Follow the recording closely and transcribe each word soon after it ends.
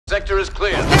Sector is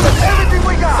clear. Give us everything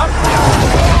we got!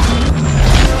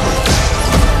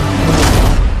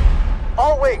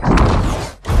 All wings.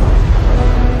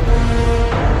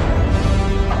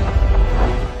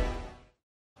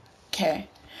 Okay.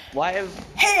 Why have...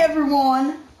 Hey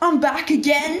everyone! I'm back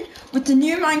again with the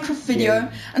new Minecraft video.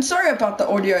 And sorry about the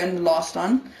audio in the last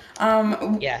one.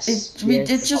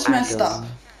 It just messed up.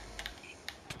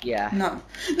 Yeah. No.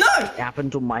 It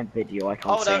happened on my video, I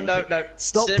can't say anything. No.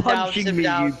 Stop Sit punching down, me,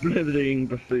 down. you blithering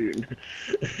buffoon.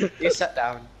 You sat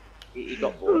down. You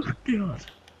got bored. Oh, God.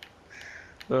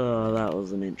 Oh, that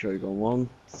was an intro gone wrong.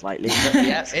 Slightly.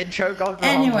 Yeah, intro gone wrong,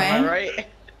 Anyway. am I right?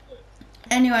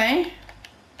 Anyway,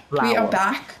 we are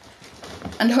back.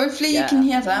 And hopefully you Yeah. can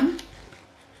hear them.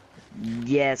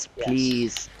 Yes,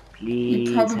 please. Please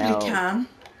You probably help. can.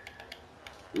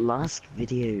 Last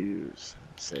videos.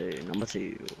 So, number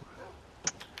 2.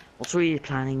 What are we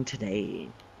planning today?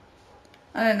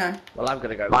 I don't know. Well, I'm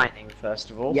gonna go mining first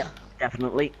of all. Yep,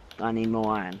 definitely. I need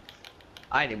more iron.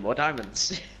 I need more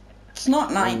diamonds. It's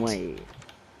not night. Wrong way.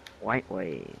 Right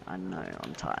way. I know,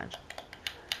 I'm tired.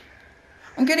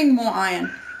 I'm getting more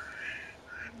iron.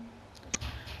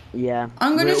 Yeah.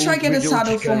 I'm gonna try get a we're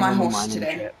saddle just for going my on a horse mining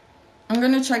today. trip. I'm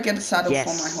gonna try get a saddle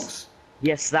Yes. for my horse.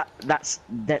 Yes,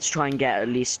 let's try and get at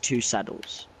least 2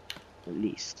 saddles. At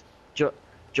least.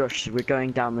 Josh, we're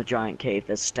going down the giant cave.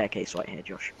 There's a staircase right here,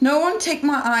 Josh. No one take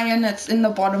my iron, it's in the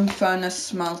bottom furnace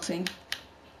smelting.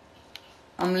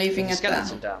 I'm leaving it there.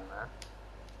 Skeleton down there.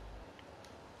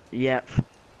 Yep.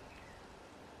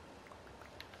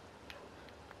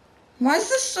 Why is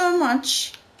there so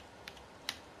much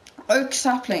oak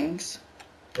saplings?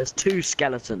 There's 2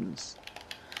 skeletons.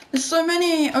 There's so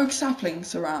many oak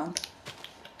saplings around.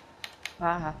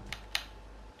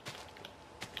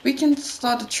 We can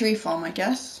start a tree farm, I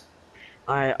guess.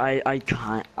 I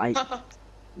can't.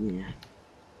 Yeah.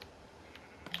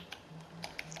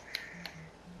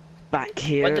 Back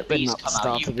here When the at the bees come out,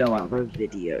 start you of know another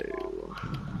video.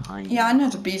 Yeah, I know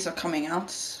the bees are coming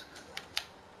out. So,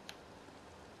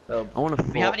 I want a fox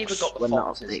we haven't even got the when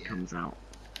foxes the update yet. comes out.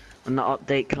 When the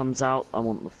update comes out, I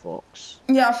want the fox.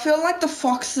 Yeah, I feel like the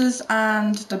foxes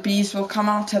and the bees will come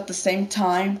out at the same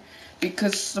time.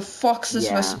 Because the foxes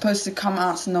Yeah. were supposed to come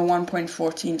out in the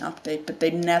 1.14 update, but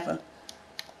they never.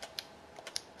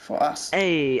 For us.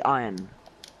 Hey, iron.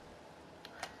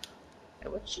 Hey,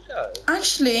 where'd she go?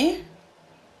 Actually,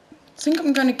 I think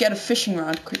I'm gonna get a fishing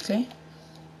rod quickly.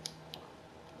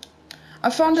 I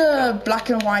found a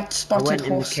black and white I spotted went in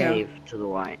the horse here. cave to the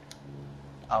right.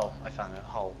 Oh, I found a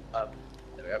hole. There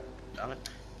we go. Damn it.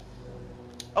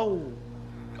 Oh,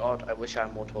 God, I wish I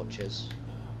had more torches.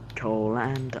 Coal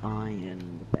and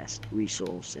iron, the best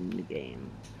resource in the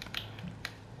game.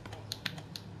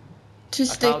 2 I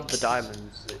found the sticks.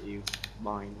 diamonds that you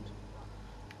mined.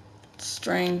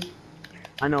 String.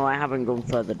 I know I haven't gone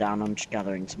further down. I'm just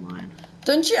gathering some iron.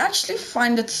 Don't you actually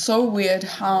find it so weird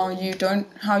how you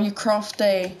craft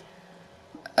a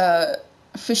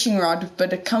fishing rod,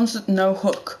 but it comes with no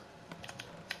hook?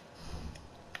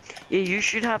 Yeah, you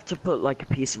should have to put like a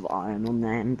piece of iron on the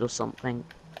end or something.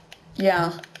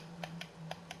 Yeah.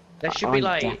 There should I be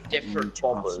like definitely different need to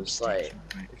ask bobbers. some Like, station,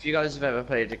 if you guys have ever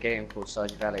played a game called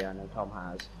Stardew Valley, I know Tom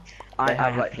has. I They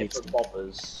have have like played different some.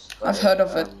 bobbers. I've like, heard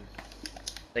of it.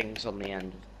 Things on the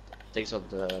end. Things on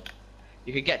the.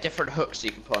 You can get different hooks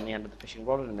you can put on the end of the fishing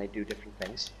rod, and they do different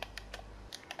things.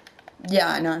 Yeah,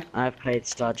 I know. I've played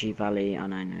Stardew Valley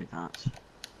and I know that.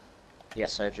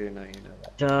 Yes, I do know. You know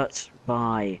that. Dirt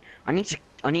by. I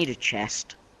need a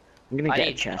chest. I'm gonna get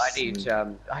a chest.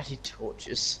 I need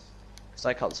torches. Because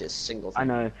I can't see a single thing. I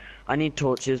know. I need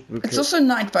torches because. It's also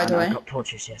night, by the way. I got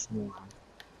torches. Yes, more.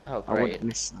 Oh, I great. wouldn't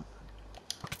miss that.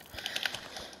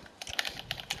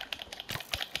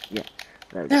 Yeah.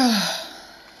 There we go.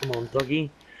 Come on,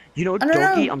 doggy. You know, I don't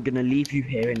doggy, know. I'm gonna leave you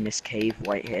here in this cave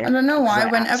right here. I don't know why,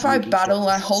 because whenever I absolutely battle, don't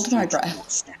I hold trust my you to breath.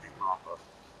 not step in lava.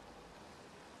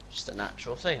 Just a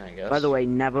natural thing, I guess. By the way,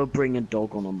 never bring a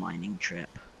dog on a mining trip.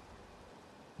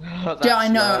 Yeah, I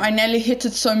know. I nearly hit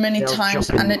it so many They'll times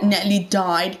jump in and it nearly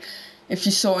died. If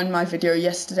you saw in my video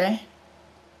yesterday.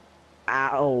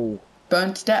 Ow.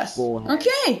 Burnt to death. Forehead.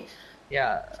 Okay.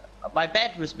 Yeah, my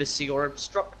bed was missing or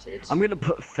obstructed. I'm gonna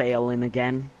put fail in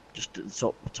again, just at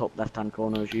the top left-hand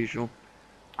corner as usual.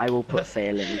 I will put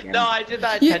fail in again. No, I did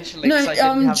that You, intentionally. no, 'Cause I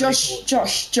didn't have any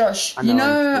Josh. I You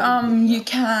know, know, I'm you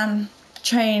can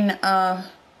train a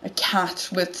cat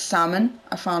with salmon.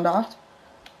 I found out.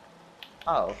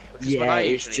 Oh, because when Yeah, I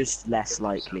it's usually... just less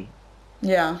likely.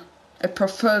 Yeah, it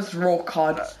prefers raw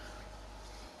cod.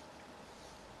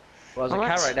 Well, there's a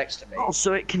cat right next to me. Oh,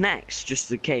 so it connects just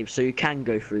the cave, so you can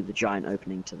go through the giant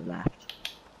opening to the left.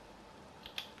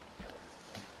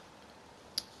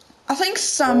 I think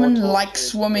salmon More like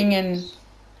torches, swimming please.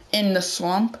 in the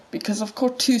swamp because I've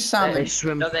caught 2 They salmon.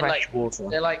 swim No, they fresh like water.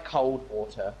 they're like cold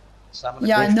water. Salmon are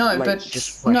Yeah, I cold. know, like but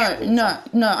just fresh no, water.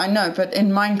 no, I know, but in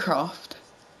Minecraft.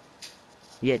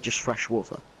 Yeah, just fresh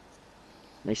water.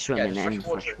 They swim Yeah, in just any fresh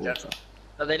water fresh in water. general.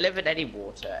 No, they live in any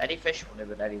water. Any fish will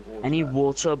live in any water. Any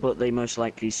water, but they most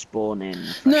likely spawn in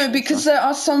fresh No, water. because there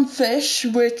are some fish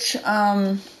which,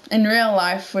 in real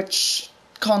life, which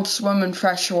can't swim in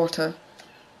fresh water.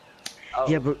 Oh.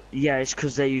 Yeah, but yeah, it's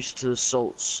because they're used to the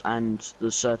salts and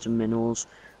the certain minerals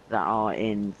that are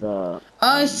in the.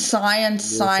 Oh,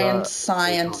 science, water. science, They can't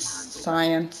science, handle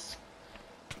science.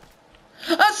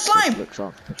 Ah, that, which slime! looks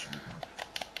artificial.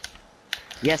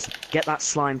 Yes, get that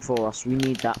slime for us. We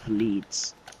need that for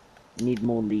leads. We need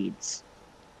more leads.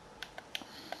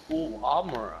 Ooh,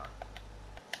 armor.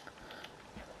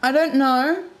 I don't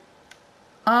know.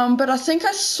 But I think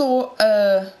I saw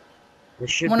There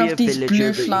should one be of a these villager blue that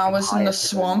you can flowers in hire the to go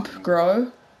swamp mining.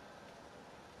 grow.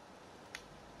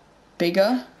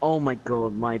 Bigger. Oh my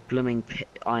god, my blooming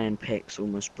iron pick's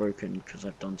almost broken because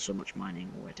I've done so much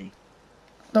mining already.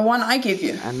 The one I gave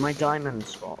you. And my diamond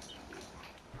spot.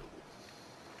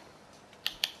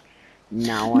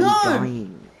 Now I'm No!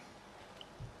 dying.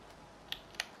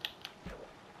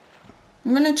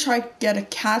 I'm gonna try get a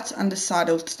cat and a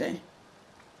saddle today.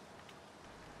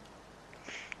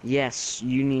 Yes,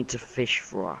 you need to fish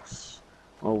for us,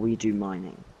 while we do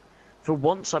mining. For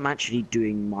once, I'm actually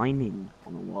doing mining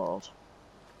on a world.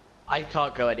 I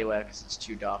can't go anywhere because it's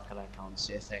too dark and I can't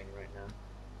see a thing right now.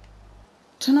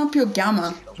 Turn up your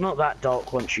gamma. It's not that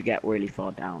dark once you get really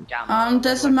far down. Gamma,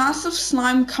 There's where a do I massive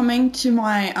slime coming to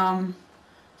my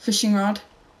fishing rod.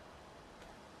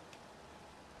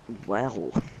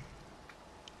 Well,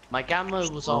 My gamma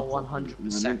was on Stop at the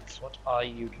 100%. moment. What are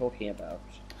you talking about?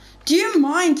 Do you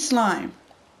mind slime?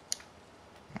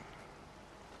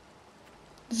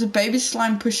 There's a baby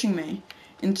slime pushing me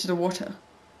into the water.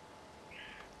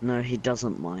 no, he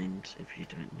doesn't mind if you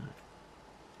don't know.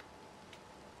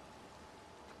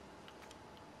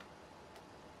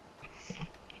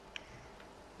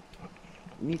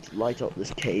 You need to light up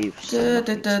this cave. So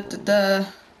nothing spawns.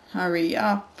 Hurry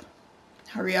up.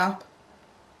 Hurry up.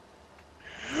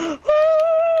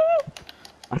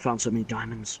 I found so many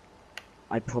diamonds.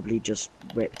 I probably just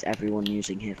ripped everyone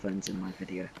using headphones in my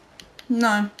video.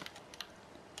 No.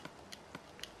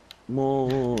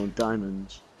 More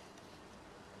diamonds.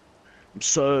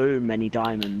 So many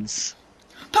diamonds.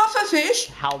 Pufferfish!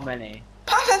 How many?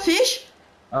 Pufferfish!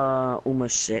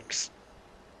 Almost 6.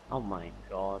 Oh my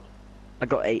god. I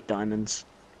got 8 diamonds.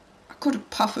 I caught a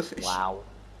pufferfish. Wow.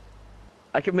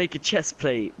 I can make a chest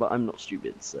plate, but I'm not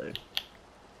stupid, so.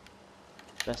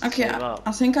 Best Okay, save up.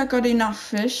 I think I got enough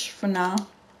fish for now.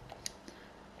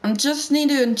 I just need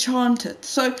to enchant it.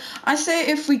 So I say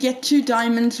if we get 2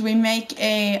 diamonds, we make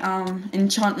a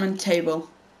enchantment table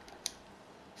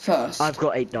first. I've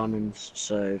got 8 diamonds,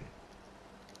 so.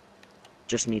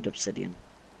 Just need obsidian.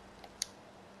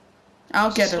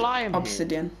 I'll get Slime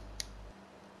obsidian.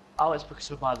 Oh, it's because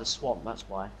we're by the swamp, that's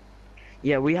why.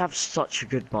 Yeah, we have such a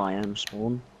good biome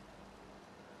spawn.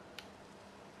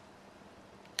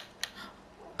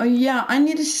 Oh yeah, I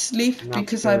need to sleep Now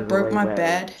because to I go the broke way my where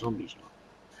bed. Zombies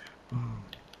are.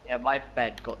 Yeah, my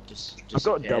bed got disappeared. I've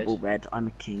got a double bed. I'm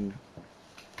a king.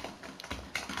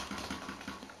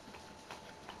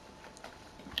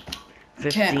 Okay.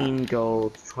 15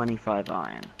 gold, 25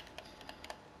 iron.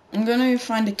 I'm gonna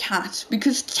find a cat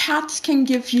because cats can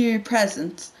give you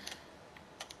presents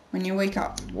when you wake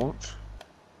up. What?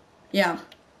 Yeah,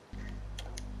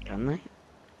 Can they?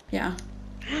 yeah.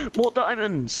 More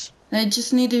diamonds! They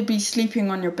just need to be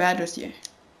sleeping on your bed with you.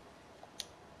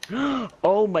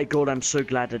 Oh my god, I'm so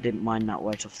glad I didn't mine that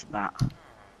right off the bat.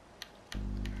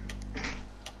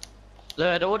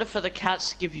 Look, in order for the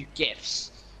cats to give you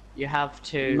gifts, you have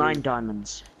to... 9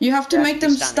 diamonds. You have to They have make to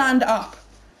be them standing stand up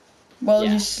while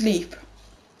Yeah. you sleep.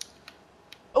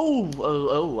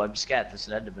 Oh, I'm scared. There's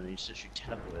an enderman who's literally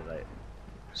teleported like...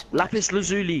 Lapis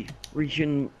lazuli. We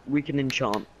can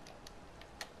enchant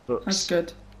books. That's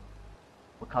good.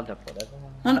 Wakanda forever.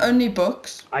 Not only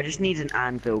books. I just need an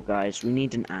anvil, guys. We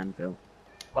need an anvil.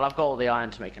 Well, I've got all the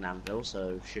iron to make an anvil,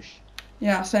 so shush.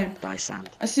 Yeah, same. Die sand.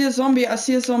 I see a zombie, I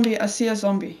see a zombie, I see a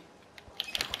zombie.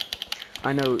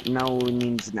 I know, now all we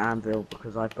need is an anvil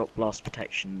because I've got blast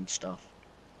protection and stuff.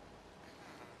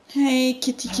 Hey,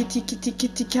 kitty, kitty, kitty,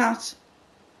 kitty, cat.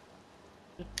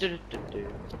 Do. Kitty,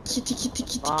 kitty, kitty,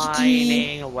 kitty.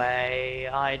 Mining away.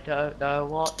 I don't know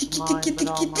what Kitty, to kitty, mine, kitty,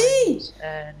 but I'll kitty. mine this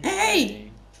anyway.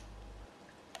 Hey!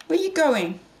 Where you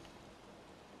going?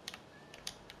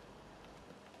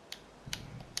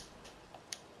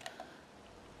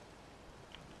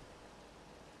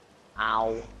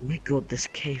 Ow. Oh my god, this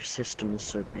cave system is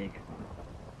so big.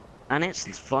 And it's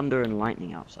thunder and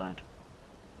lightning outside.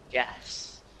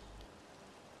 Yes.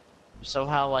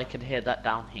 Somehow I can hear that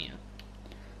down here.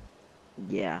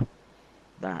 Yeah,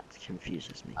 that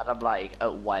confuses me. And I'm like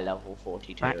at Y level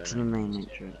 42. Back to the main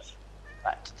entrance.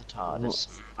 Back to the TARDIS.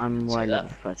 I'm See Y that? level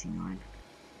 39.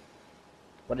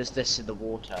 What is this in the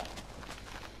water?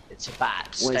 It's a bat.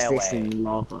 What Stay is away. this in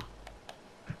lava?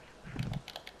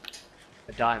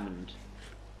 A diamond.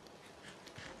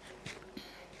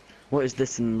 What is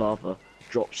this in lava?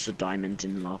 Drops a diamond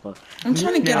in lava. I'm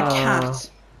trying to get a No. cat.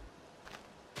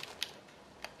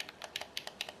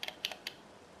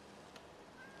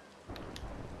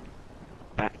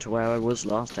 Back to where I was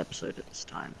last episode at this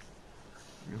time.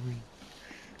 Really?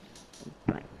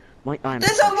 Back.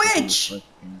 There's a witch!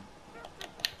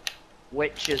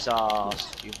 Witches are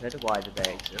stupid. Why do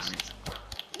they exist?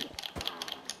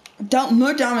 Dealt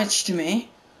no damage to me.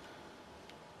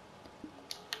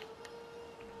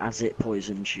 As it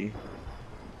poisons you.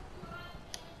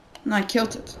 And I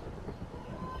killed it.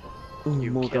 Ooh, You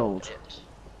more killed gold. it.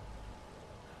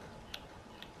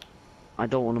 I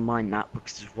don't want to mine that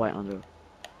because it's right under.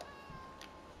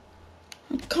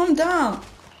 Calm down.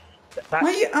 Why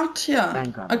are you out here?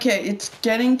 Thank God. Okay, it's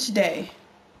getting today.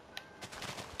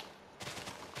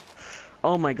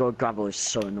 Oh my god, gravel is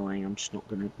so annoying. I'm just not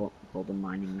gonna bother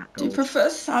mining that Do you gold. prefer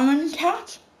salmon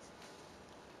cat?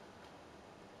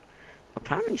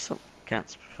 Apparently some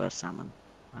cats prefer salmon.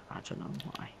 I don't know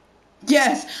why.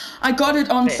 Yes, I got it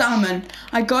on Fish. salmon.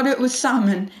 I got it with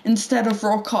salmon instead of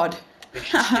raw cod.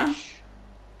 Fish is fish.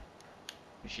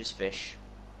 Fish is fish.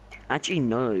 Actually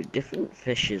no, different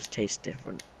fishes taste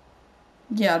different.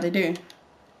 Yeah, they do.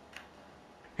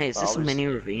 Hey, is this a Well, mini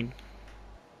ravine?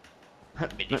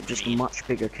 Mini Not just a ravine. much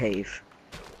bigger cave.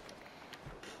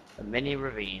 A mini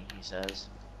ravine, he says.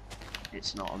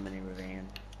 It's not a mini ravine.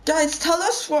 Guys, tell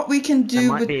us what we can There do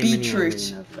might with be a mini beetroot.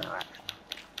 ravine over there.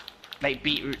 Make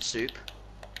beetroot soup.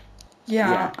 Yeah,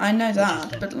 Yeah, I know which is that,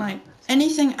 but definitely like better.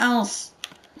 anything else?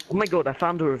 Oh my god, I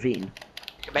found a ravine.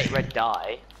 You can make red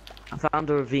dye. I found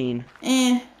a ravine.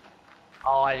 Eh.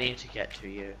 Oh, I need to get to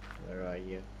you. Where are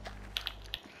you?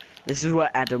 This is where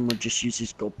Adam would just use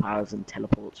his god powers and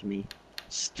teleport to me.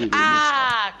 Stupid.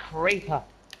 Ah, creeper.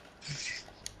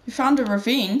 You found a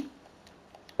ravine?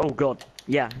 Oh god.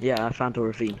 Yeah, I found a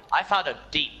ravine. I found a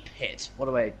deep pit. What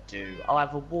do I do? Oh, I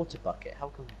have a water bucket. How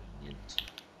convenient.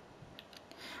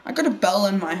 I got a bell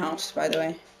in my house, by the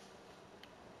way.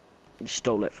 You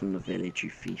stole it from the village, you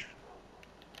thief.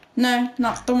 No,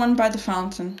 not the one by the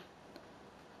fountain.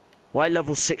 Why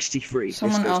level 63?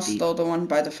 Someone This goes else deep. stole the one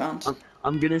by the fountain.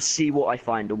 I'm gonna see what I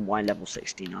find on Y level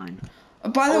 69.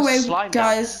 By the Oh, way, slime down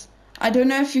guys, I don't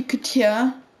know if you could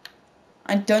hear.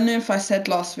 I don't know if I said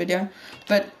last video,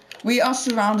 but we are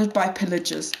surrounded by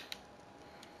pillagers.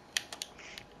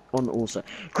 On also.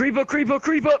 Creeper!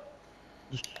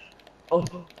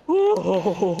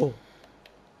 Oh!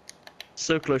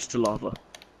 So close to lava.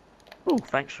 Oh,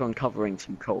 thanks for uncovering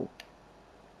some coal.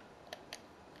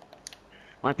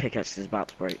 My pickaxe is about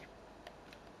to break.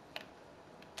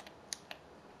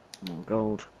 More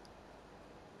gold.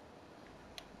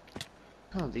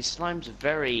 Oh, these slimes are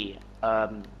very,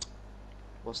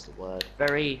 what's the word?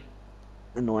 Very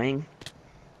Annoying.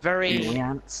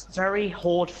 Ants. very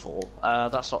hoardful.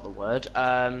 That's not the word.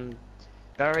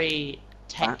 Very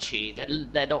tetchy.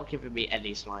 They're not giving me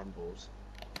any slime balls.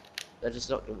 They're just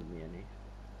not giving me any.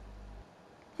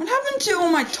 What happened to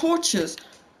all my torches?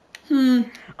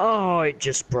 Oh, it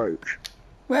just broke.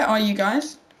 Where are you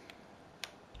guys?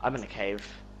 I'm in a cave.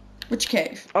 Which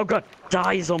cave? Oh god,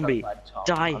 die zombie! By Tom.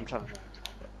 Die! I'm trying to find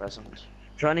a present.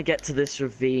 Trying to get to this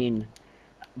ravine.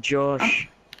 Josh,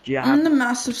 do you have... I'm in the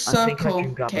massive I think I circle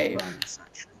can grab a cave. furnace,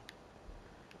 actually.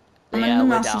 I'm Yeah, in the we're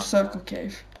massive down circle there.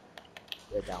 cave.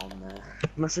 We're down there.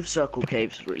 Massive circle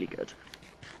cave's really good.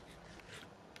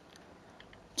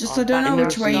 Just Oh, I don't back know in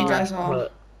which the way you sky. guys are.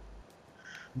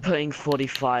 Putting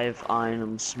 45 iron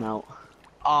on smelt.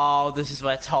 Oh, this is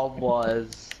where Tom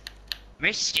was.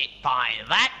 Missed it by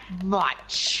that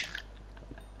much.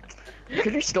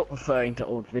 Could you stop referring to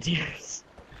old videos?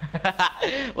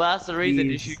 Well, that's the reason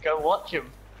you Please. should go watch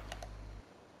him.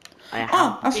 I have.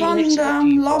 Oh, I Felix, found what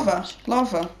do you lava. want?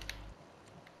 Lava.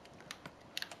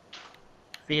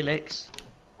 Felix,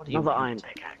 what do you Another want? iron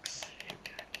pickaxe.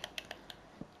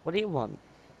 What do you want?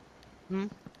 What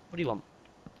do you want?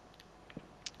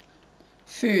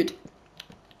 Food.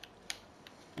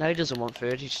 No, he doesn't want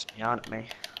food. He's just yelling at me.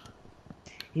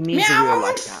 He needs Meow, a real I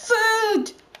want life cat.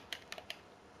 food!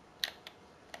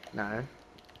 No.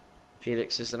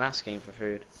 Felix isn't asking for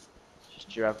food. It's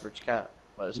just your average cat.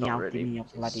 Well, it's not Meow, really. give me your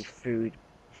bloody food.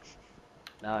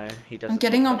 No, he doesn't. I'm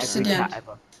getting talk about Every obsidian. cat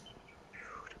ever.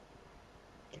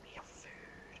 Give me your food.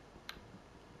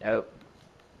 that. Nope.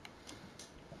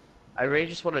 I really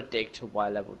just want to dig to Y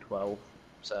level 12,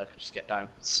 so I can just get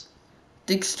diamonds.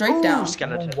 Dig straight Ooh, down.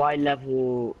 skeleton. Y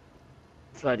level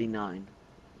 39.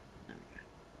 There we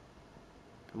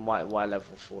go. And Y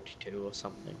level 42 or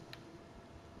something.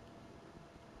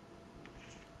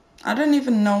 I don't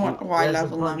even know what Y There's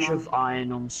level a I'm bunch on. of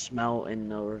iron on smelt in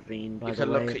the ravine, by You the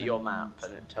can way. look if at your anyone map wants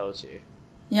and to. it tells you.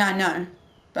 Yeah, I know,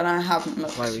 but I haven't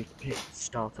That's why looked. we picked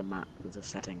starter map as a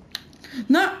setting.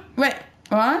 No, wait,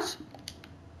 what?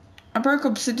 I broke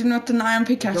obsidian with an iron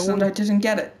pickaxe and I didn't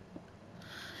get it.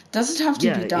 Does it have to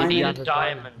Yeah, be if You diamond? need you a have a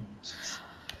diamond.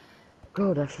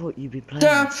 God, I thought you'd be playing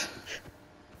Derp. this.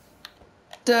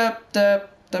 Derp, derp,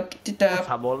 derp, I derp.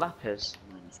 found more lapis.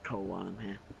 Man, it's cold while I'm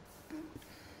here.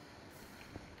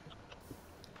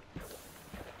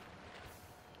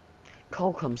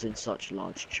 Coal comes in such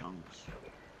large chunks.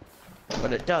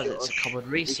 But it does, it's a Josh, common We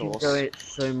can resource. go it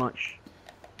so much.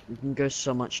 We can go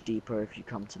so much deeper if you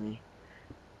come to me.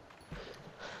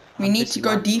 We I'm need busy to go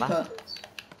mining deeper. lapis.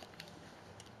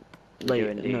 We Like, do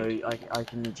indeed. no, I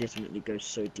can legitimately go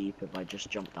so deep if I just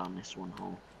jump down this one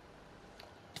hole.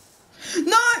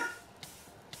 No!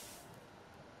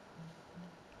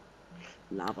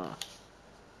 Lava.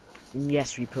 And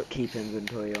yes, we put keep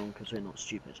inventory on because we're not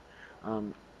stupid.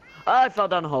 I fell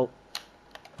down a hole.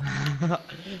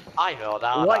 I know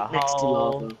that. Right next to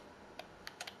hole. lava.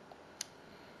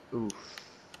 Oof.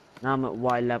 Now I'm at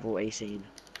Y level 18.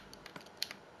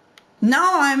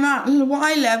 Now I'm at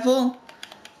Y level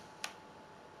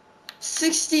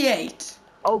 68.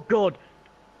 Oh god!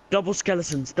 Double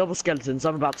skeletons, double skeletons.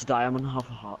 I'm about to die. I'm on half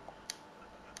a heart.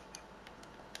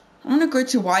 I'm gonna go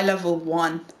to Y level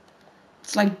 1.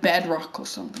 It's like bedrock or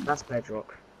something. That's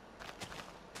bedrock.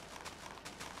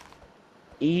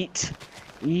 Eat.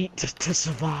 Eat to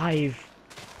survive.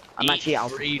 I'm Eat actually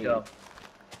out freedom. of food.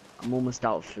 I'm almost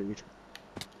out of food.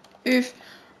 If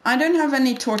I don't have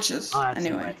any torches I have some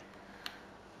anyway. bread.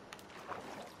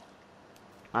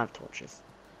 I have torches.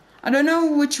 I don't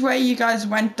know which way you guys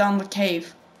went down the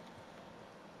cave.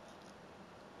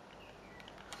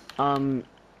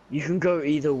 You can go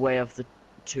either way of the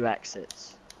two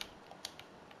exits.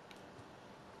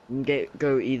 You can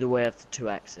go either way of the two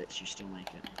exits. You still make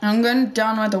it. I'm going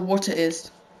down where the water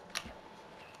is.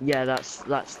 Yeah,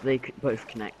 that's they both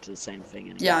connect to the same thing.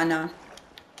 Anyway. Yeah, I know.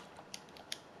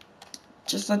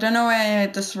 Just I don't know where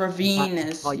this ravine Back to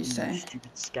is, fight you say.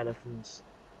 stupid skeletons.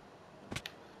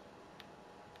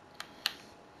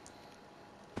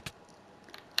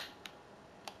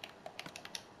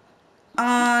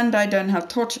 And I don't have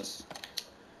torches.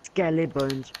 Skelly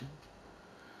bones.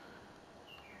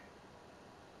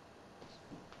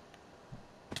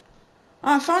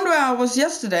 Oh, I found where I was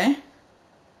yesterday.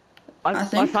 I I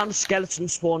think. found a skeleton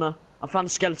spawner. I found a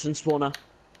skeleton spawner.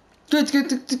 Good, good,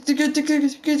 good, good, good,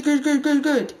 good, good, good, good, good,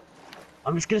 good.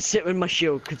 I'm just gonna sit with my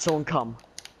shield. Could someone come?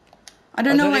 I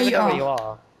don't know where even you know are. where you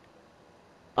are.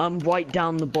 I'm right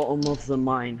down the bottom of the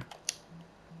mine.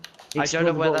 I don't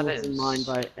know Explore the where bottom that of the is. mine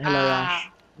by hello Ash.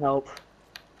 Help.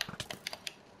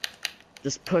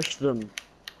 Just push them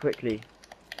quickly.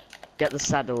 Get the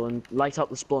saddle and light up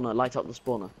the spawner. Light up the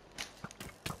spawner.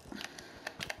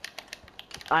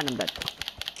 And I'm dead.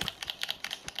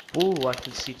 Ooh, I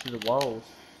can see through the walls.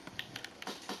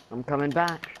 I'm coming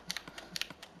back.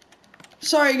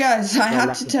 Sorry guys, I had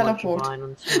left to a bunch of teleport. iron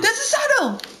on There's a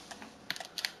saddle!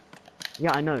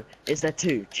 Yeah, I know. Is there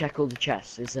two? Check all the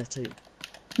chests. Is there two?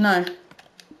 No.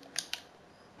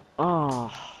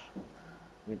 Oh,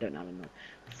 we don't have enough.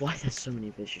 Why there's so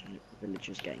many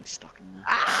villagers getting stuck in there?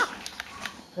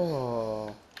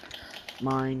 Oh.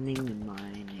 Mining and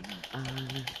mining,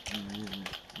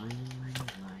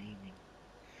 mining.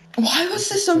 Why was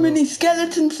there so many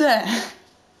skeletons there?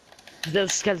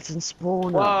 There's skeleton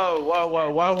spawner. Whoa, whoa,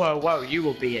 whoa, whoa, whoa, whoa. You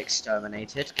will be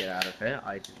exterminated. Get out of here.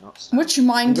 I did not stand. Which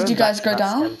mine I'm did you going back guys to go that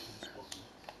down? skeleton spawner.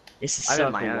 It's the I'm in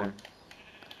circle my own. one.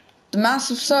 The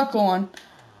massive circle one.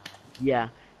 Yeah,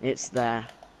 it's there.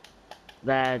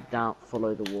 There, down,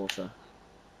 follow the water.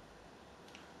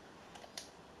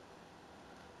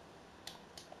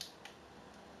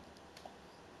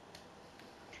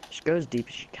 Just go as deep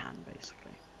as you can,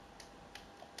 basically.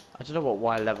 I don't know what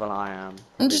Y level I am. I'm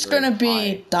Probably just very gonna be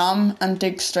high. dumb and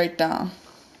dig straight down.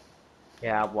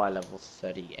 Yeah, Y level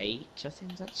 38, I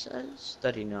think that says.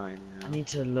 39 now. I need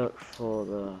to look for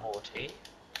the 40.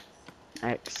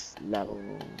 X level.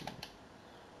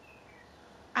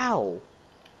 Ow!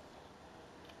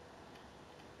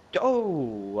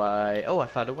 Oh, I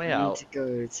found a way I need out. to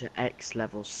go to X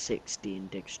level 60 and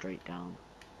dig straight down.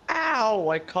 Ow!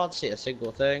 I can't see a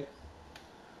single thing.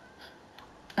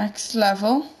 Next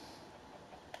level.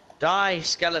 Die,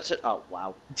 skeleton. Oh,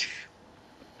 wow.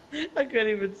 I couldn't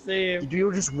even see him. Did you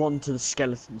all just want to the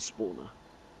skeleton spawner?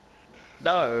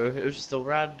 No, it was just a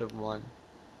random one.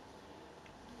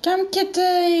 Come, I'm trying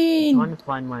kitten! to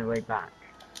find my way back.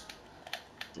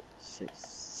 6,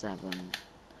 7,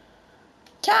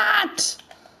 Cat!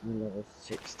 level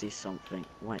 60 something,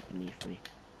 right beneath me.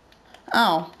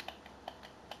 Oh.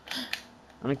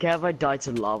 I don't care if I die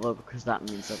to lava because that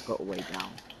means I've got a way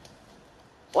down.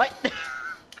 What?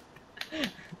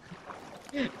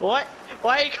 What?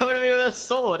 Why are you coming at me with a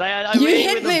sword? I You really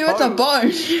hit me with a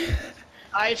bone!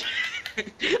 I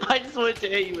just wanted to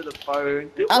hit you with a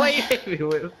bone. Um, What you hit me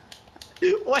with?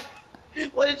 What?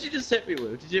 What did you just hit me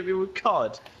with? Did you hit me with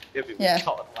cod? You hit me with Yeah.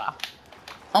 cod. Wow.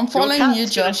 I'm Your following cat's you,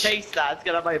 gonna Josh. taste that. It's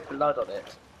gonna have my blood on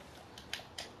it.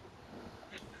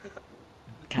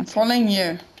 I'm following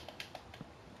you.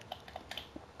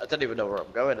 I don't even know where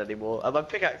I'm going anymore. And my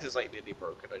pickaxe is like nearly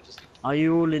broken. I just Are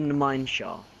you all in the mine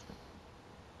shaft?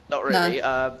 not really.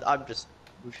 I'm just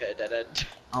we've hit a dead end.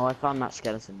 Oh, I found that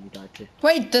skeleton you died to.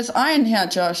 Wait, there's iron here,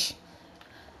 Josh.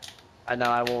 I know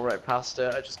I walked right past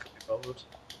it. I just couldn't be bothered.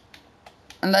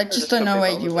 And I just don't couldn't know be where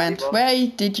bothered you went. anymore. Where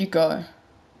did you go?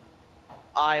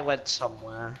 I went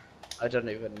somewhere. I don't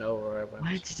even know where I went.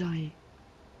 Where did I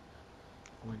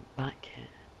went back here?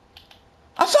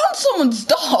 I found someone's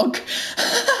dog!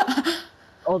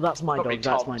 Oh, that's my Probably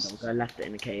dog. That's my Tom's. dog. I left it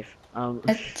in a cave.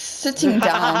 It's sitting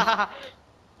down.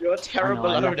 You're a terrible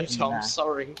I left owner, him Tom. there.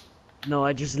 Sorry. No,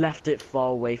 I just left it far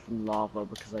away from lava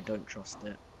because I don't trust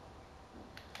it.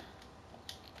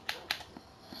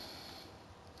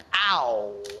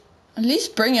 Ow. At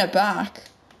least bring it back.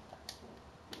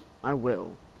 I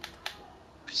will.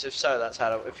 Because if so, that's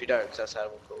how. If you don't, that's how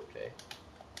we'll call you.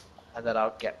 And then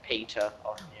I'll get Peter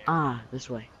on you. Ah, this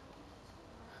way.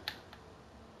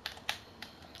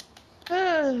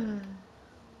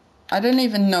 I don't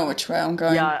even know which way I'm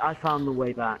going. Yeah, I found the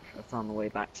way back. I found the way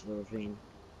back to the ravine.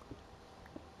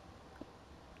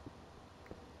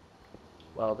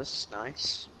 Well, this is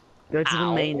nice. Go to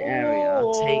the main area.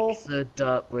 Ow. Take the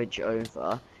dirt bridge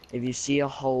over. If you see a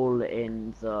hole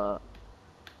in the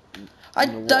I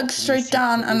in the dug water, straight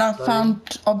down and I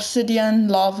found obsidian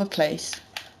lava place.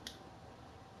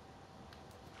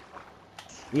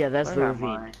 Yeah, there's the Where am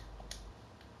ravine. I?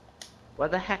 Where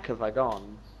the heck have I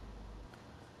gone?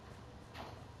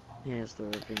 Here's the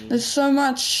ravine. There's so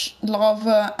much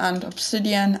lava and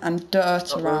obsidian and dirt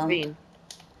Got the around. ravine.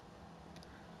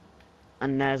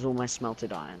 And there's all my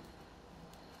smelted iron.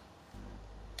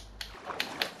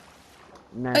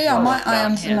 And Oh there's yeah, all my that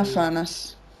iron's in the here.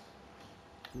 furnace.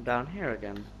 I'm down here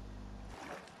again.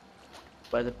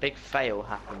 Where the big fail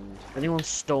happened. Anyone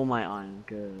stole my iron?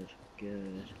 Good,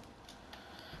 good.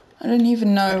 I don't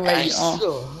even know where you are.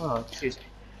 Oh, excuse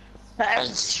me.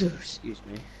 Excuse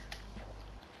me.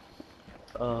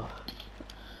 Oh.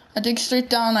 I dig straight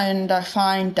down and I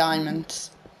find diamonds.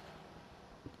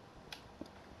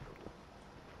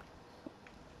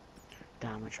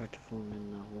 Damn, I tried to fall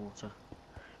in the water.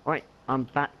 Right, I'm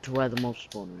back to where the mob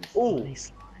spawner is. Ooh. Bloody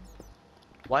slime.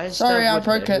 Why is Sorry, there I wood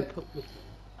broke here? it.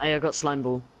 Hey, I got slime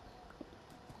ball.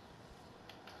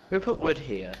 Who put wood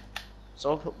here?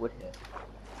 Someone put wood here.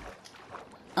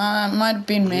 Might have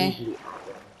been me.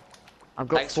 I've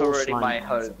got Thanks for 4 ruining slime my balls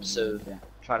home, at the so moment, yeah.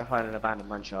 try to find an abandoned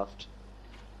mine shaft.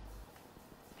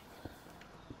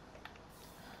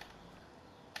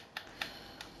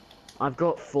 I've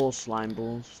got 4 slime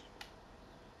balls.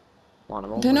 One,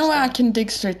 I'm I don't know almost where I done. can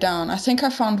dig straight down. I think I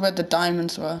found where the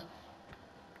diamonds were.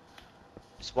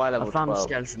 It's why level I found 12. a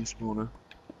skeleton spawner.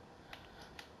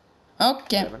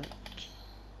 Okay. Wait a minute.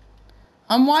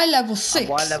 I'm Y level I'm 6.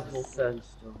 why level 13.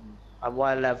 I'm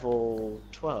why level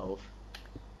 12.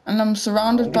 And I'm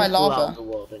surrounded I'm by gonna fall out of lava. the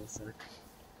world in a sec.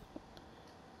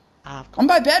 Ah, I'm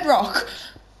by bedrock.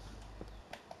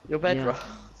 your bedrock.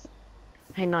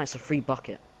 Hey, nice, a free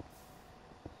bucket.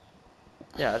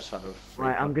 Yeah, I just found a free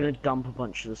Right, I'm bucket. gonna dump a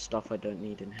bunch of the stuff I don't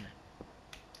need in here.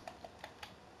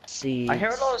 Seeds. I hear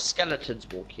a lot of skeletons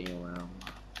walking around.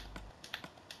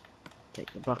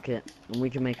 Take the bucket, and we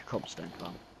can make a cobblestone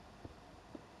farm.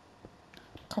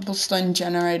 Cobblestone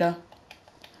generator.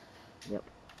 Yep.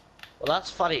 Well, that's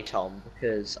funny, Tom,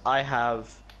 because I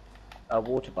have a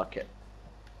water bucket.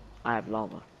 I have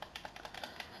lava.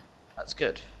 That's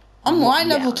good. I'm Y Yeah,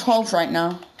 level I'm 12 right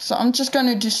now. So I'm just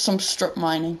gonna do some strip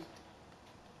mining.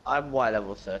 I'm Y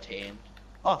level 13.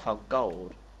 Oh, I found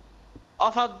gold. Oh,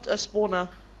 I found a spawner.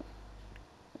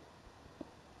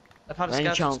 I found a Any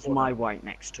skeleton chance spawner. my right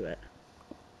next to it?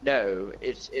 No,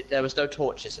 there was no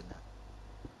torches in there.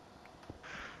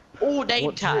 Oh, name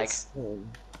What tag. does it say?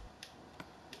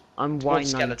 I'm One Y19.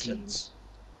 skeletons.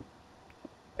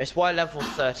 It's Y level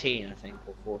 13, I think,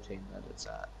 or 14 that it's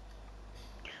at.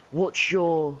 What's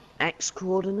your X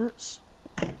coordinates?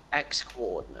 X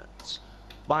coordinates.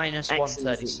 Minus X and Z.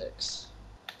 136.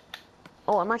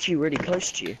 Oh, I'm actually really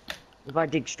close to you. If I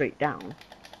dig straight down.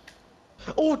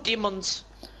 Oh, demons!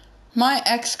 My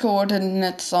X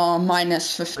coordinates are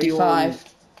minus Are you on,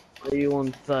 55. are you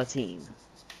on 13?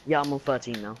 Yeah, I'm on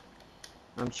 13 now.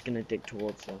 I'm just gonna dig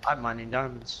towards them. I'm mining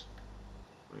diamonds.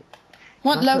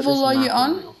 What Can I put this level are you map in my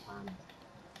on? offhand?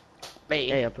 Me?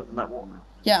 Yeah, I put the Like map what? on now.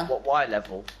 Yeah, What Y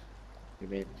level? You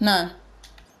mean? no.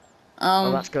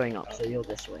 Oh, that's going up, so you're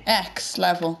this way. X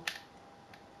level.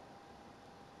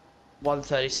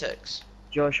 136.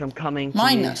 Josh, I'm coming to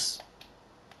Minus.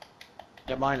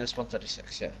 Yeah, minus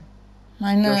 136, yeah. you. Josh,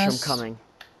 I'm Minus coming.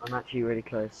 I'm actually really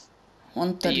close. Are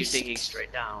you digging 136.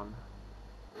 straight down?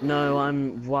 No,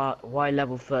 I'm Y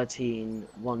level 13,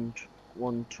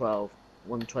 112,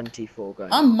 124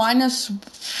 going I'm up. minus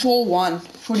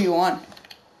 41.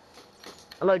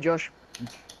 Hello, Josh. I'm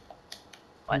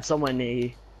What? somewhere near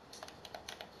you.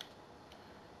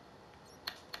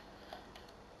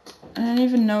 I don't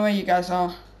even know where you guys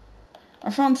are. I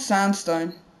found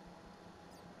sandstone.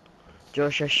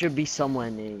 Josh, I should be somewhere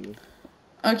near you.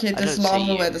 Okay, I there's don't see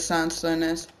lava you. where the sandstone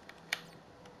is.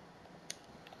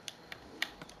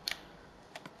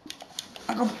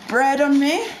 I got bread on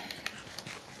me.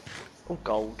 Oh,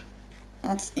 gold.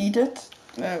 Let's eat it.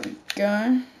 There we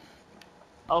go.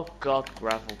 Oh god,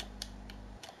 gravel.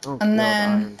 Oh And god, then-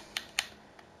 iron.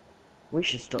 We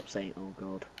should stop saying oh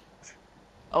god.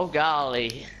 Oh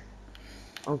golly.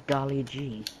 Oh golly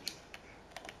gee.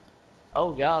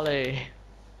 Oh golly.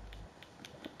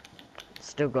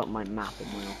 Still got my map in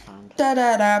my offhand. Da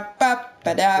da da ba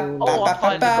ba da ba Oh, I ba ba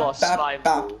finally ba got a ba slime ba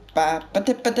ball. ba ba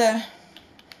da ba da.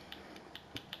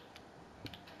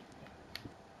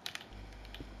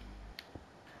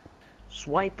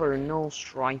 Swiper, no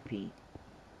stripey.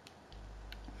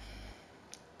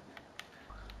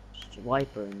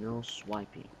 Swiper, no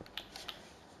swipey.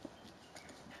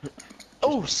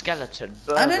 Oh, skeleton.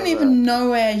 I don't even know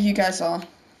where you guys are.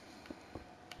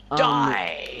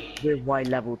 Die! We're Y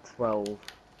level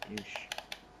 12-ish.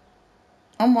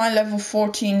 On my level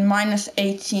 14, minus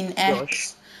 18x,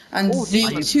 Josh. and Oh,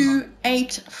 demon.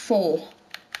 Z284.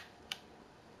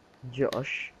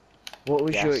 Josh, what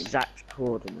was your Yes. exact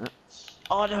coordinates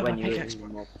Oh no, when my you were pickaxe in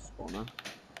broke. mob spawner?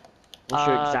 What's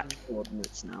your exact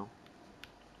coordinates now?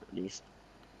 At least.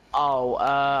 Oh,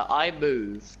 I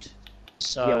moved.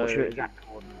 So Yeah, what's your exact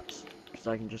coordinates? Because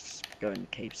I can just go in the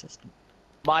cave system.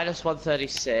 minus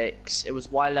 136. It was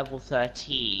Y level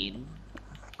 13,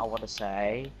 I want to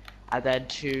say, and then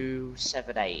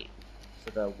 278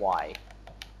 for the Y.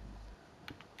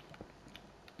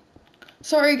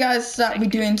 Sorry guys that we're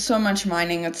doing so much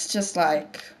mining, it's just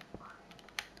like...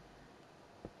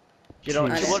 Do you I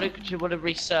don't want know. to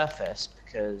resurface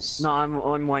because No,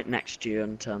 I'm right next to you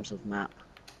in terms of map.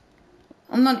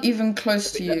 I'm not even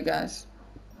close to you guys.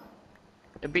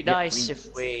 it'd be Yeah, nice we-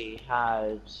 if we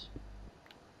had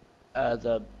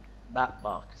the map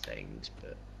marker things,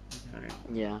 but you know.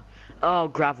 Yeah. Oh,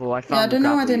 gravel. I I found the don't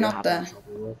know why gravel they're you're not having there.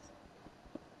 trouble with.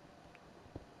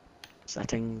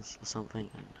 Settings or something.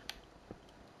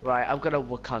 Right, I'm gonna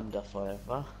Wakanda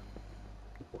forever.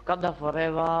 Wakanda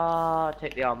forever.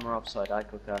 Take the armor off so I die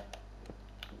quicker. Oh,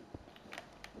 I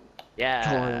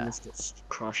Yeah. almost got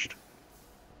crushed.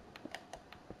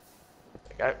 There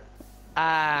we go.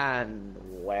 And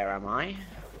where am I?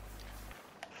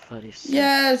 36.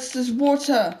 Yes, there's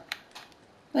water.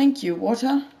 Thank you,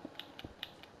 water.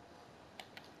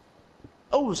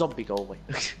 Oh, zombie, go away.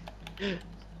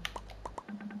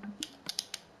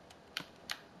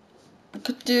 I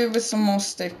could do with some more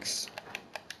sticks.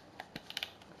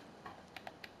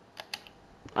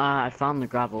 Ah, I found the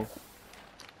gravel.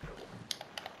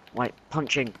 Wait,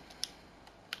 punching.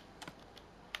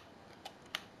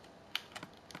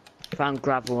 Found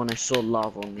gravel and I saw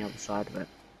lava on the other side of it.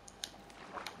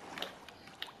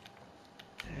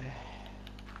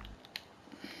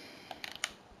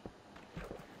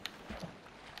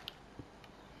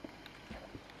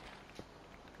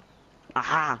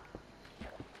 Aha!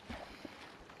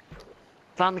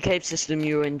 Found the cave system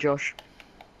you were in, Josh.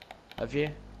 Have you?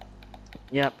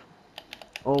 Yep.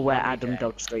 Or where Let me Adam go.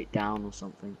 dug straight down or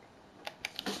something.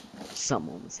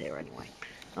 Someone was here anyway.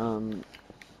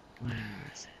 Where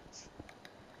is it?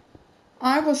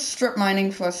 I was strip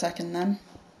mining for a second then.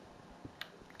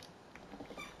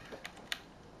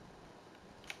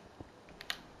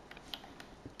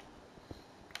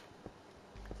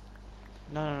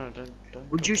 No, don't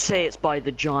Would you say it's by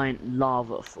the giant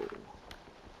lava fall?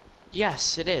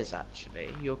 Yes, it is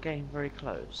actually. You're getting very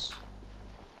close.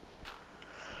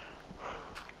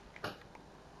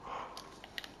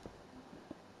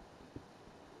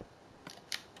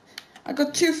 I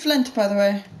got 2 flint, by the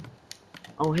way.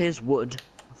 Oh, here's wood.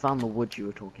 I found the wood you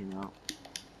were talking about.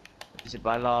 Is it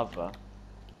by lava?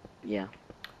 Yeah.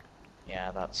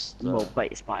 Yeah, that's the... Well,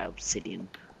 but it's by obsidian.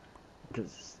 Because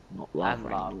it's not lava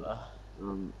and anymore.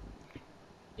 lava.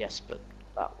 Yes, but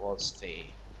that was the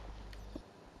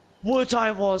wood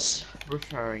I was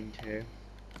referring to.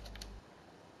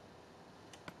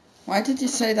 Why did you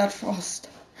say that fast?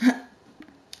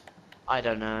 I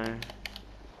don't know.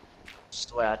 Just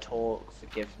the way I talk,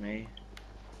 forgive me.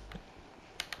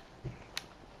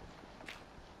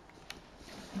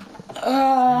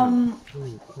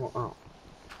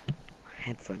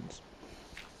 Headphones.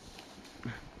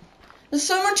 There's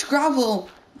so much gravel.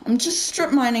 I'm just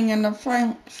strip mining and I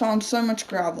found so much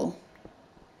gravel.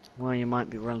 Well, you might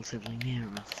be relatively near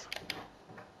us.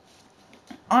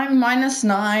 I'm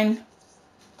 -9,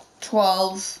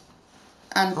 12,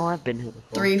 and Oh, I've been here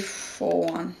before. 3, 4,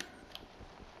 1.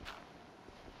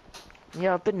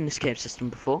 Yeah, I've been in this cave system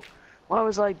before. Why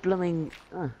was I blooming...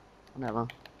 whatever.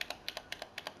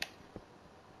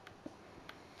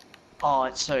 Oh,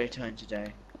 it's so turn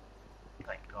today.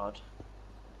 Thank God.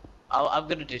 I'm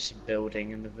gonna do some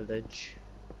building in the village.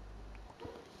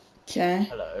 Okay.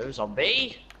 Hello,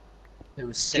 zombie. Who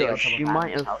was sitting on Josh, top of you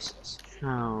might Adam's have houses.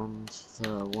 found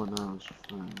the one I was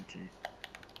referring to.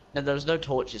 No, there was no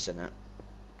torches in it.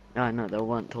 Oh, no, there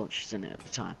weren't torches in it at the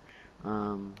time.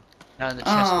 No, and the chest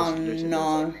Oh, wasn't looted. There was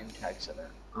no. like name tags in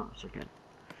it. Oh, it's okay.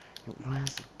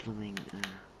 Where's the blooming...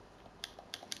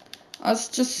 I was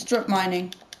just strip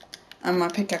mining and my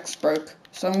pickaxe broke.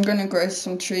 So I'm gonna grow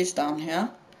some trees down here.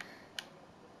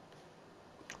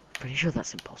 Pretty sure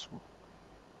that's impossible.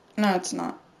 No, it's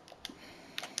not.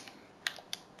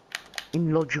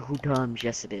 In logical terms,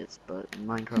 yes it is, but in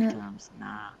Minecraft Yeah. terms,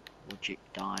 nah. Logic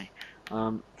die.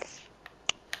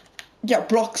 Yeah,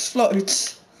 blocks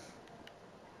floats.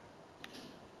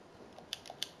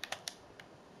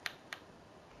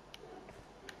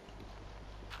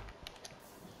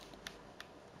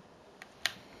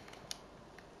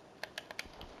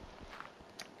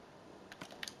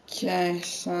 Okay,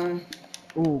 so...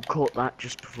 Ooh, caught that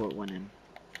just before it went in.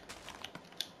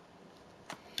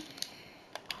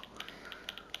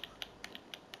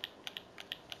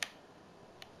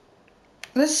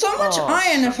 There's so much Oh,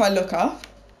 iron so- if I look up.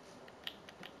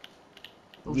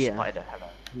 Oh, Yeah. spider, hello.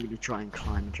 I'm gonna try and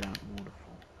climb a giant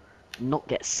waterfall. Not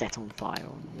get set on fire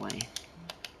on the way.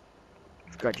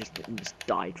 This guy just almost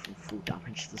died from full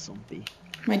damage to the zombie.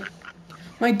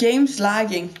 My game's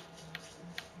lagging.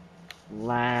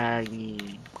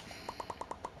 Lagging.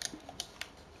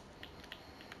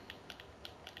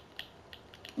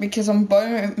 Because I'm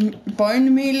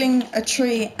bone mealing a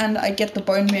tree and I get the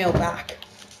bone meal back.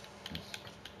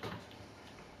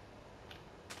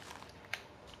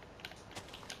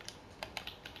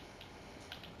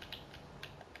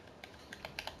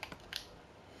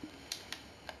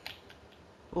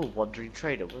 Oh, wandering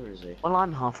trader, where is he? Well,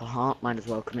 I'm half a heart. Might as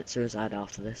well commit suicide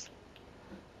after this.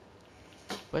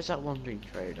 Where's that wandering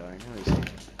trader? I know he's here.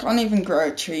 Can't even grow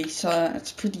a tree, so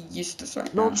it's pretty useless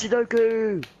right now. Non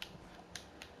Sudoku!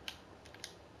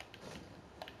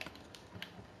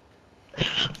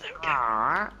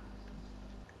 Ah.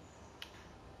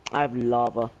 I have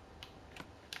lava.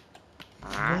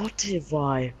 Ah. What if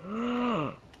I...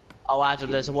 Oh,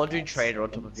 Adam, there's a wandering trader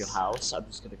on top of your house. I'm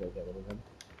just gonna go get rid of him.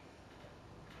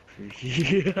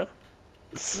 Yeah.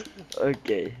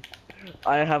 Okay.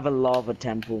 I have a lava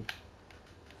temple.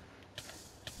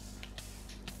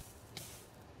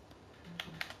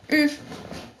 Oof.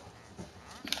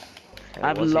 I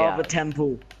have a lava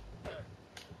temple.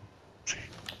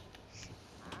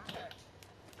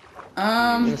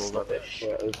 Useful rubbish.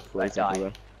 Floats die.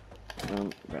 everywhere.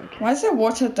 Okay. Why is there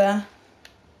water there?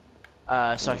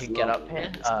 So I can get up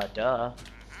here? Duh.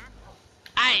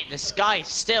 Hey, this guy's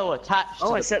still attached Oh,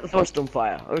 to I the... set the forest on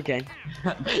fire. Okay.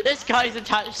 This guy's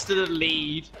attached to the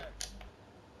lead.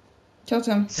 Killed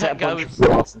him. Set a That bunch of goes-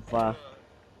 grass on fire.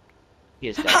 He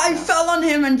is dead I now. fell on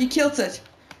him and you killed it.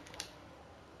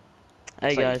 Hey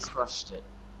It's like you guys. crushed it.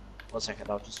 1 second,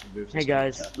 I'll just remove this. Hey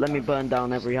guys. Let me burn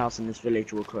down every house in this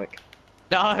village real quick.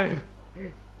 No!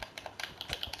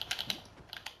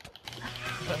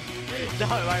 No,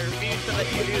 I refuse to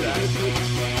let you do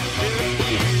that.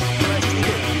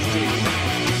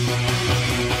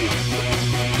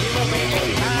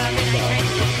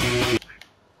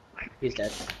 He's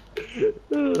dead.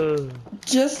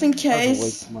 Just in That was a case.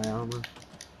 waste of my armor.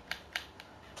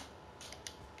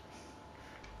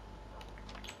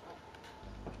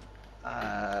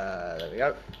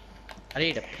 go. I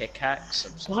need a pickaxe.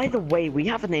 And stuff. By the way, we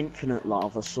have an infinite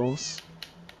lava source.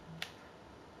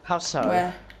 How so?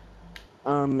 Where?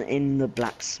 In the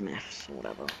blacksmiths or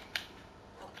whatever.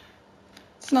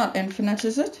 It's not infinite,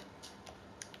 is it?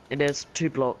 It is 2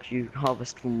 blocks. You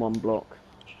harvest from 1 block.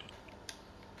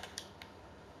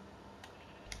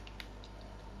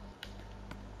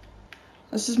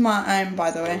 This is my iron, by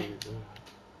the way.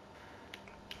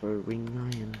 Throwing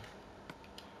iron.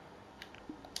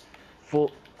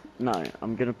 No,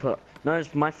 I'm gonna put. No,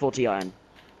 it's my 40 iron.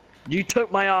 You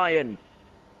took my iron.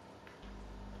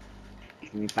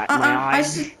 Give me back my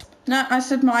iron. I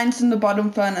said mine's in the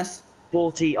bottom furnace.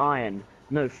 40 iron.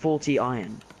 No, 40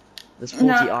 iron. There's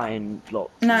 40 iron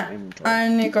blocks in No, your inventory. I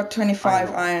only got 25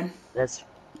 iron.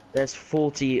 There's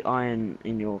 40 iron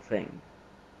in your thing.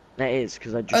 There is,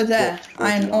 because I just. Oh, there. dropped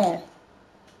 40 Iron ore.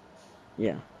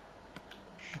 Yeah.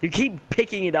 You keep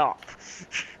picking it up.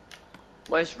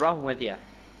 What's wrong with you?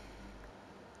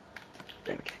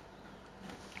 There we go.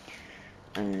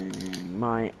 And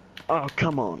my. Oh,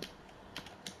 come on.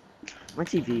 My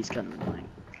TV is kind of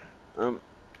annoying.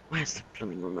 Where's the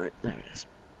plumbing remote? There it is.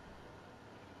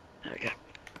 There we go.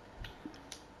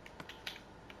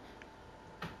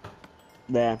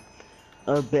 There.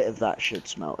 A bit of that should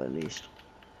smelt at least.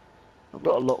 I've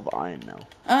got a lot of iron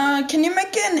now. Can you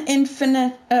make an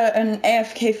infinite, an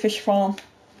AFK fish farm?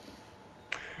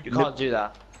 You can't do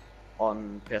that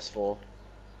on PS4.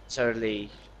 It's only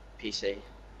PC,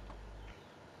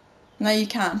 No, you I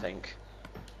can. think.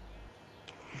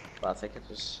 But I think it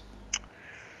was.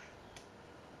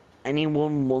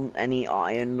 Anyone want any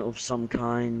iron of some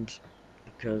kind?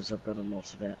 Because I've got a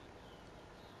lot of it.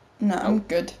 No, I'm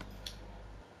good.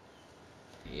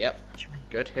 Yep.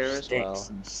 Good here as Sticks well.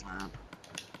 and slab.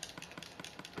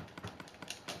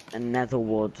 And nether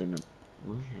wood and a...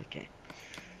 okay.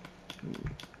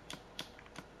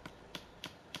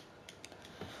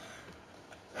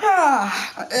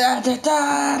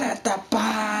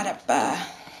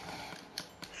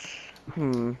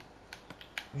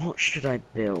 What should I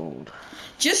build?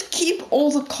 Just keep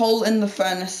all the coal in the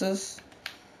furnaces,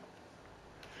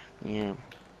 Yeah.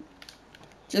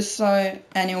 just so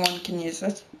anyone can use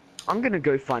it. I'm gonna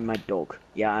go find my dog.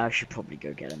 Yeah, I should probably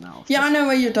go get him out. Yeah, I know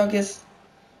where your dog is.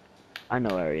 I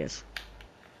know where he is.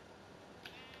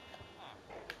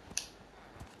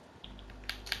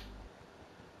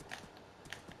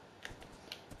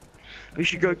 We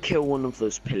should go kill one of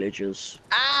those pillagers.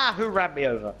 Ah! Who ran me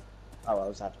over? Oh, I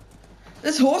was that.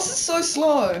 This horse is so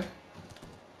slow.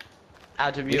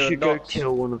 Adam, We you are should go not.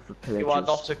 kill one of the pillagers. You are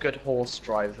not a good horse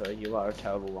driver. You are a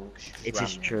terrible one. 'Cause you just It ran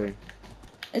is me. true.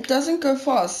 It doesn't go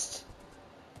fast.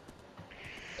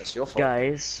 That's your fault.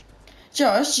 Guys,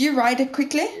 Josh, you ride it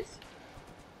quickly?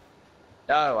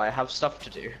 No, I have stuff to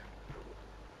do.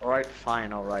 Alright,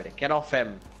 fine, I'll ride it. Get off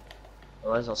him.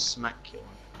 Otherwise I'll smack you.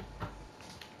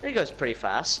 He goes pretty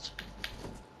fast.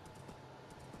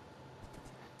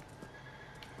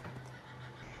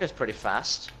 He goes pretty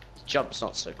fast. His jump's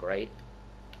not so great.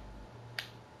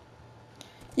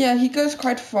 Yeah, he goes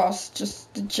quite fast,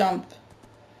 just the jump.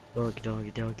 doggy,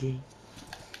 doggy, doggy.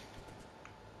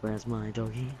 Where's my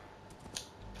doggy?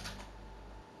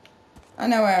 I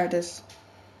know where it is.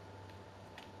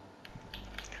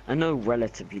 I know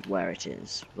relatively where it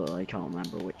is, but I can't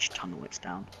remember which tunnel it's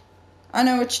down. I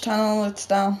know which tunnel it's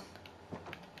down.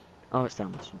 Oh, it's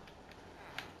down this one.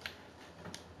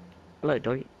 Hello,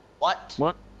 doggy. What?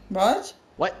 What? What?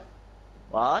 What?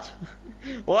 What?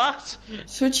 What?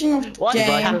 Switching off What?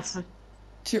 game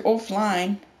to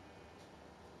offline.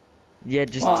 Yeah,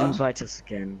 just What? invite us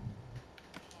again.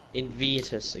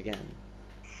 Invite us again.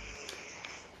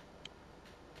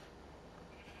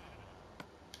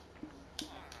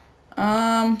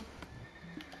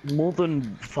 More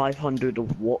than 500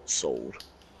 of what sold?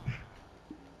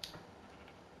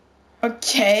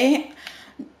 Okay.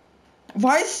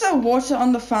 Why is there water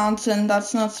on the fountain?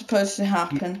 That's not supposed to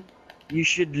happen. You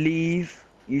should leave.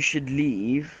 You should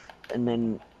leave,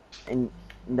 and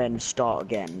then start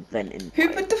again. Then invite.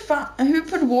 Who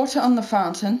put water on the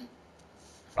fountain?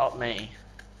 Not me.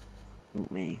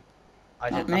 Not me. I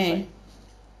Not did me. nothing.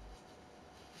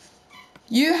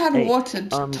 You had Hey, watered,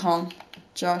 Tom.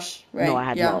 Josh. Wait, No, I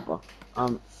had yeah.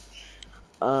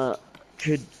 lava.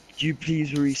 Could you please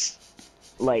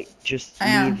just I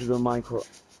am. leave the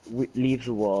leave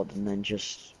the world, and then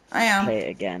just I am. play it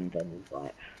again, then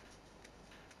invite.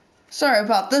 Sorry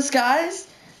about this, guys.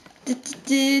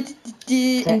 Invite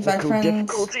Technical friends.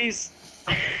 difficulties.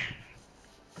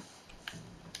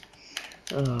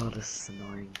 Oh, this is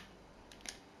annoying.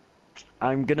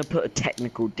 I'm gonna put a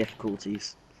technical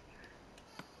difficulties.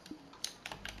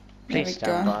 There Please we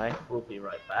stand go. by. We'll be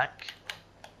right back.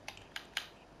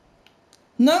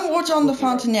 No water on the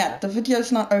fountain yet. The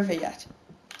video's not over yet.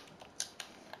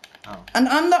 Oh. And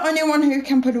I'm the only one who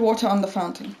can put water on the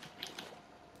fountain.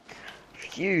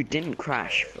 You didn't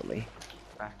crash fully.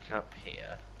 Back up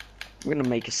here. We're gonna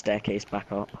make a staircase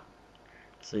back up,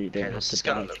 so you don't Okay, have this to is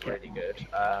gonna die look to get really good.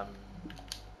 I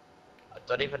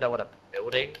don't even know what I'm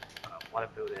building. I don't want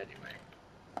to build it anyway.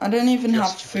 I don't even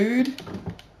have Just- food.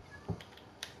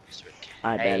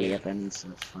 I barely Hey. have any, so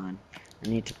it's fine. I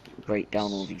need to break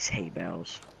down all these hay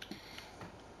bales.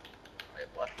 Wait,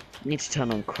 what? I need to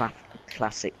turn on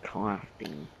classic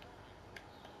crafting.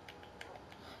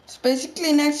 So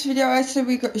basically, next video I said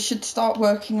should start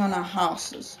working on our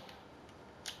houses.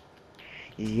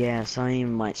 Yes, I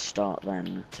might start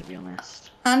then, to be honest.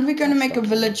 And we're gonna I'll make a start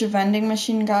villager vending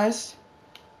machine, guys.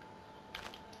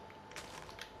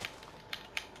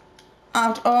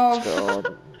 Out of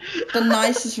God. the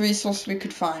nicest resource we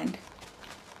could find.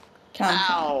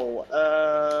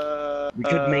 Ow! We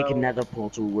could make a nether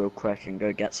portal real quick and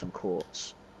go get some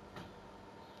quartz.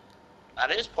 That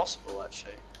is possible,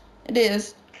 actually. It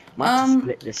is. Might have to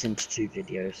split this into 2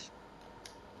 videos.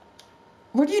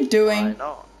 What are you Why doing?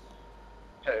 not?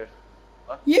 Who?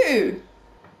 You!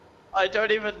 I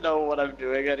don't even know what I'm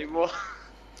doing anymore.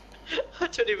 I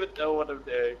don't even know what I'm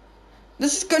doing.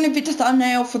 This is gonna be the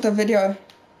thumbnail for the video.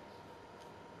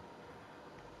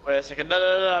 Wait a second.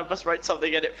 No, I must write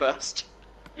something in it first.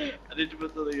 I need to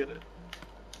put something in it.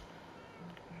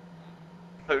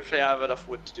 Hopefully I have enough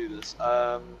wood to do this.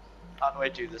 How do I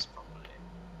do this properly?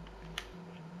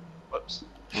 Whoops.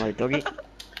 Alright, doggy.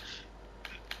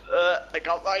 I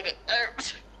can't find it.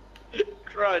 No.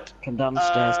 Crud. Come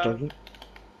downstairs, Uh, doggy.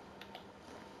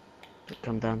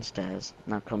 Come downstairs.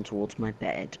 Now come towards my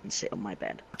bed and sit on my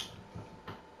bed.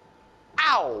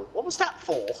 Ow! What was that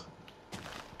for?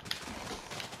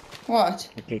 What?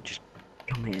 Okay, just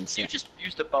come here and You sit. just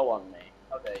used a bow on me.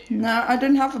 How dare you? No, I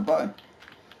don't have a bow.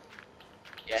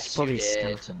 Yes, It's probably you a did.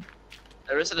 skeleton.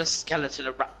 There isn't a skeleton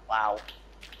around. Wow.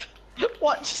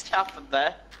 What just happened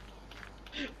there?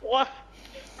 What?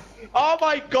 Oh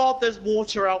my god, there's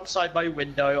water outside my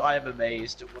window. I am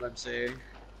amazed at what I'm seeing.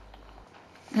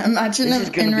 Imagine This is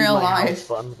it gonna in be real my life. house,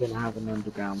 but I'm gonna have an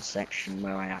underground section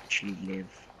where I actually live.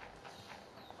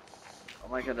 Oh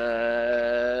my god.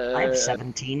 I have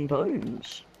 17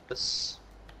 bones. This.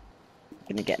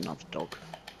 I'm gonna get another dog.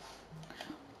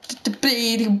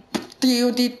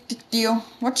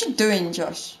 What you doing,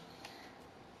 Josh?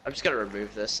 I'm just gonna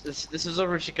remove this. This was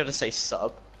originally gonna say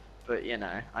sub, but you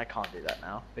know, I can't do that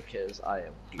now because I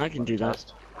am. I can do that.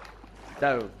 demonetized.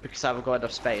 No, because I haven't got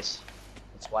enough space.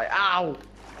 That's why. Ow!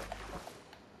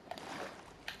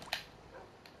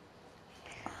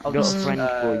 I've got a friend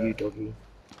for you, doggy.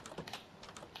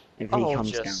 If he Oh,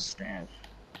 comes just- downstairs.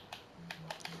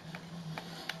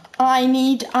 I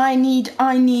need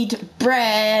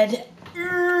bread.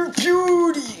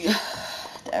 Beauty.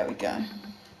 There we go.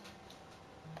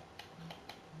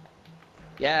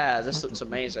 Yeah, this looks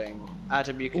amazing.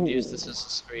 Adam, you can use this as a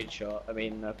screenshot. I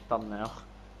mean, a thumbnail.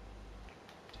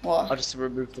 I'll What? just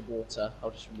remove the water.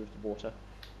 I'll just remove the water.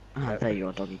 Ah, there you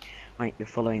are, doggy. Right, you're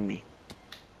following me.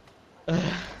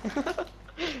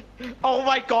 Oh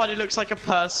my god, it looks like a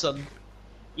person.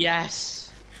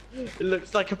 Yes. It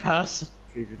looks like a person.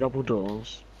 Through the double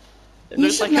doors. It You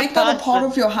looks should like make that a part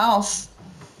person. of your house.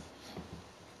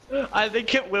 I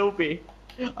think it will be.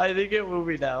 I think it will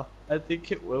be now. I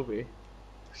think it will be.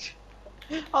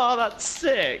 Oh, that's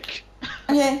sick.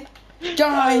 Okay.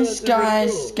 Guys, sleep.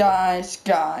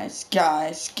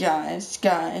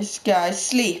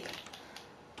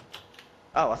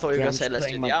 Oh, I thought you were Yeah, gonna I'm say just let's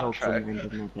do putting the my dog on the outro. end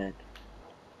of my bed.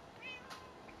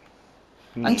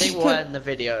 I And think just we'll put- end the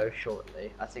video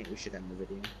shortly. I think we should end the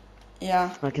video.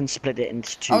 Yeah. I can split it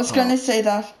into 2 I was gonna parts. say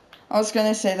that,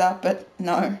 but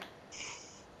no.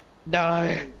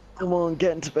 No. Come on,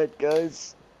 get into bed,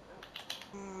 guys.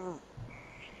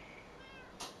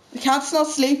 The cat's not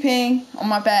sleeping on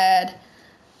my bed.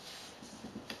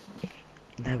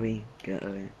 There we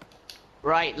go.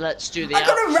 Right, let's do the I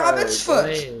got a outro, rabbit's foot.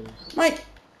 boys. Mate,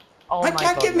 Oh my my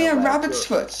cat God, gave me a no, rabbit's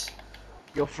foot.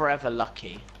 You're forever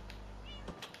lucky.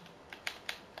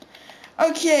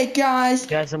 Okay, guys.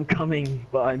 Guys, I'm coming,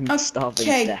 but I'm starving to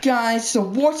Okay, death. guys, the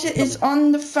water is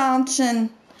on the fountain.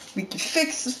 We can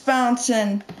fix the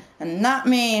fountain, and that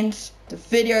means the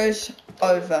video's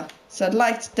over. So I'd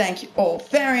like to thank you all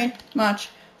very much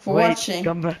for watching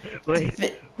Come back. Wait,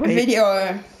 the wait.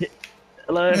 video.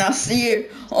 Hello. And I'll see you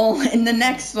all in the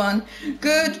next one.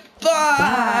 Goodbye. Bye.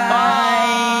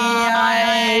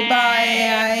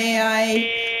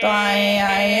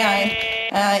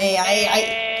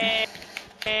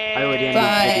 I already ended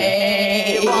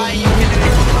the video.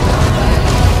 Bye. Bye.